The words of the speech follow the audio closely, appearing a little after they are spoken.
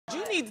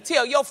You need to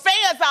tell your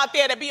fans out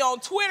there that be on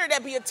Twitter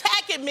that be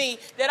attacking me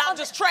that I'm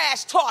just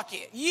trash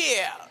talking.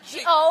 Yeah.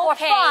 Oh,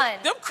 okay.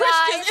 Fun. Them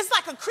Christians, it's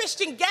like a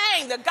Christian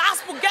gang. The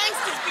Gospel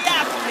Gangsters be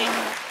after me.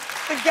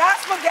 The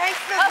Gospel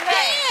Gangsters?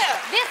 Okay. Yeah.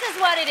 This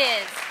is what it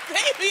is.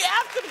 They be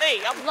after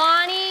me.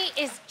 Lonnie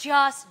is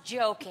just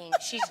joking.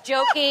 She's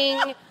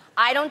joking.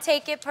 I don't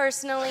take it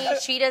personally.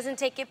 She doesn't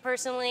take it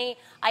personally.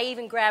 I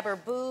even grab her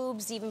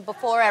boobs even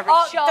before every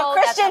show.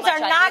 The Christians are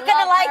not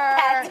going to like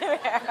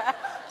that.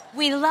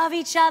 We love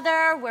each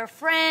other. We're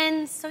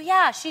friends. So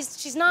yeah,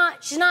 she's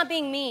not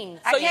being mean.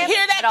 So you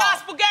hear that,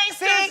 Gospel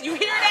Gangsters? You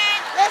hear that?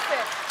 Listen,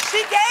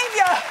 she gave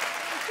your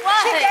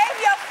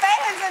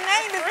fans a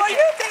name before you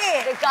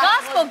did. The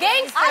Gospel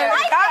Gangsters. I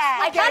like that.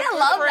 I kind of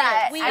love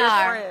that. We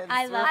are.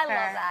 I love her.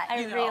 that.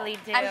 I really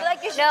do. I feel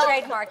like you should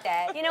trademark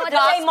that. You know what? The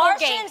Gospel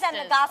Martians Gangsters.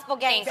 and the Gospel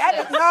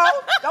Gangsters. No,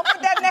 don't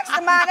put that next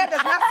to mine. That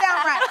does not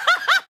sound right.